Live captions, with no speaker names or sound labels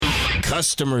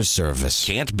customer service.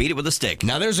 Can't beat it with a stick.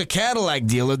 Now, there's a Cadillac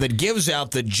dealer that gives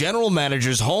out the general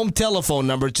manager's home telephone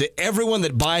number to everyone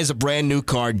that buys a brand new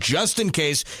car just in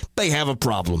case they have a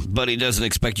problem. But he doesn't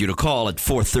expect you to call at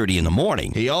 4:30 in the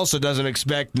morning. He also doesn't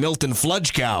expect Milton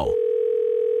Fludgecow.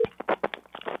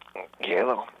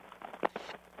 Hello.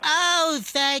 Oh,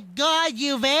 thank God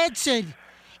you've answered.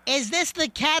 Is this the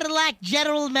Cadillac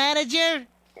general manager?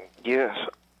 Yes.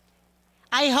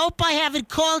 I hope I haven't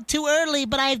called too early,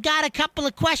 but I've got a couple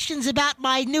of questions about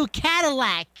my new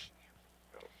Cadillac.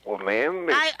 Well, ma'am.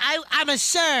 I'm a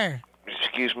sir.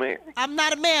 Excuse me. I'm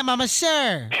not a ma'am, I'm a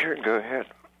sir. Sure, go ahead.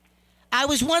 I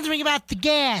was wondering about the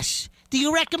gas. Do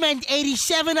you recommend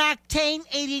 87 octane,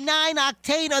 89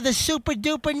 octane, or the super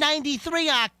duper 93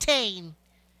 octane?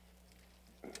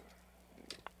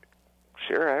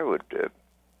 Sure, I would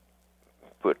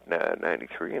put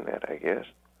 93 in that, I guess.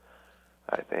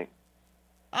 I think.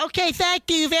 Okay, thank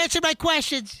you. You've answered my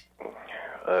questions.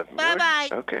 Bye-bye.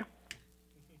 Okay.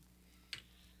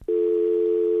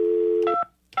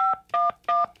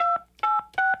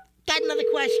 Got another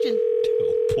question.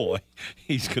 Oh, boy.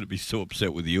 He's going to be so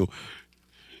upset with you.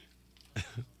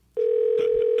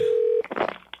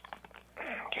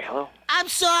 Hello? I'm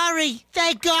sorry.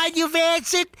 Thank God you've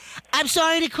answered. I'm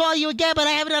sorry to call you again, but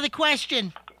I have another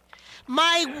question.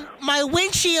 My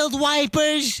windshield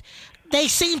wipers, they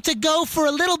seem to go for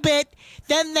a little bit,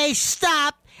 then they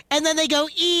stop, and then they go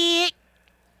eek.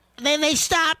 Then they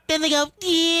stop, then they go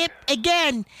eek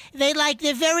again.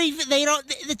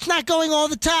 It's not going all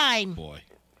the time. Boy.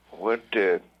 What's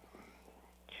your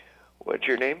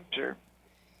name, sir?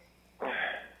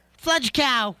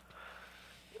 Fludgecow.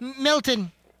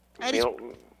 Milton.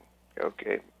 Milton.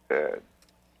 Okay.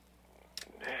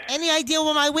 Any idea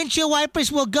where my windshield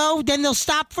wipers will go? Then they'll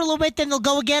stop for a little bit, then they'll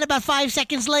go again about 5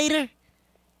 seconds later?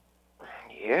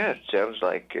 Yeah, it sounds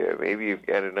like maybe you've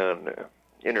got it on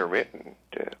intermittent.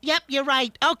 Yep, you're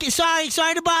right. Okay, sorry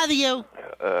to bother you.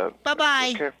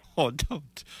 Bye-bye. Okay. Oh,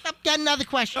 don't. I've got another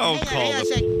question. Oh, Hang on a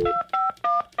second.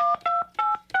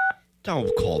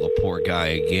 Don't call the poor guy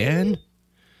again.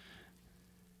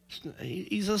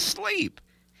 He's asleep.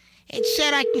 It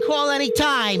said I can call any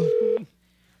time.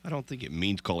 I don't think it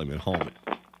means call him at home.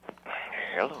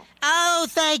 Hello. Oh,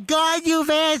 thank God you've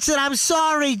answered. I'm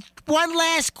sorry. One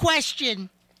last question.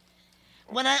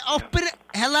 When I open it...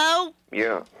 Hello?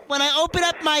 Yeah. When I open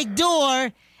up my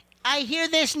door, I hear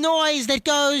this noise that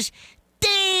goes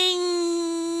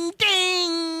ding,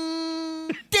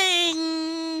 ding,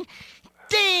 ding,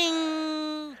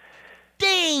 ding,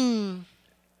 ding.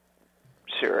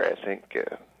 Sir, I think...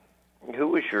 who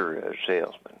was your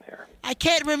salesman there? I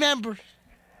can't remember,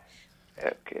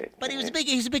 Okay. but he was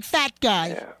a big fat guy.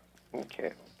 Yeah.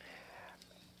 Okay.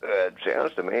 It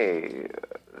sounds to me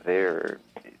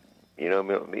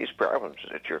Milton, these problems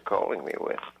that you're calling me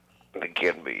with, they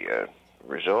can be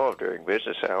resolved during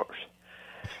business hours.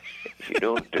 You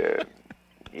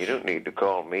don't need to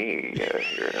call me here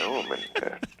at home,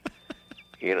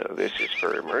 and this is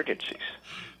for emergencies.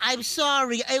 I'm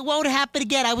sorry. It won't happen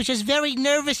again. I was just very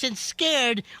nervous and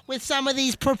scared with some of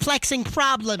these perplexing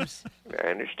problems. I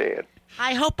understand.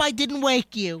 I hope I didn't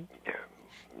wake you.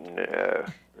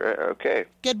 Okay.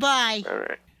 Goodbye. All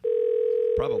right.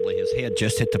 Probably his head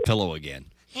just hit the pillow again.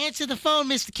 Answer the phone,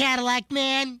 Mr. Cadillac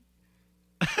man.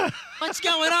 What's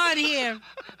going on here?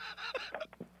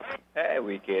 Hi,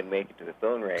 we can't make it to the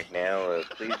phone right now.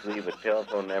 Please leave a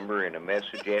telephone number and a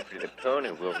message after the tone,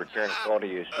 and we'll return a call to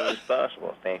you as soon as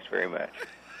possible. Thanks very much.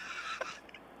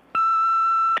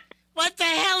 What the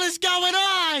hell is going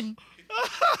on?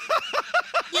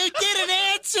 You didn't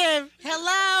answer.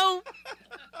 Hello?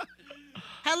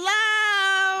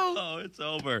 Hello? Oh, it's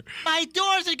over. My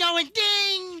doors are going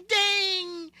ding,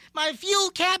 ding. My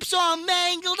fuel cap's all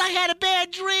mangled. I had a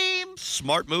bad dream.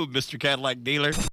 Smart move, Mr. Cadillac dealer.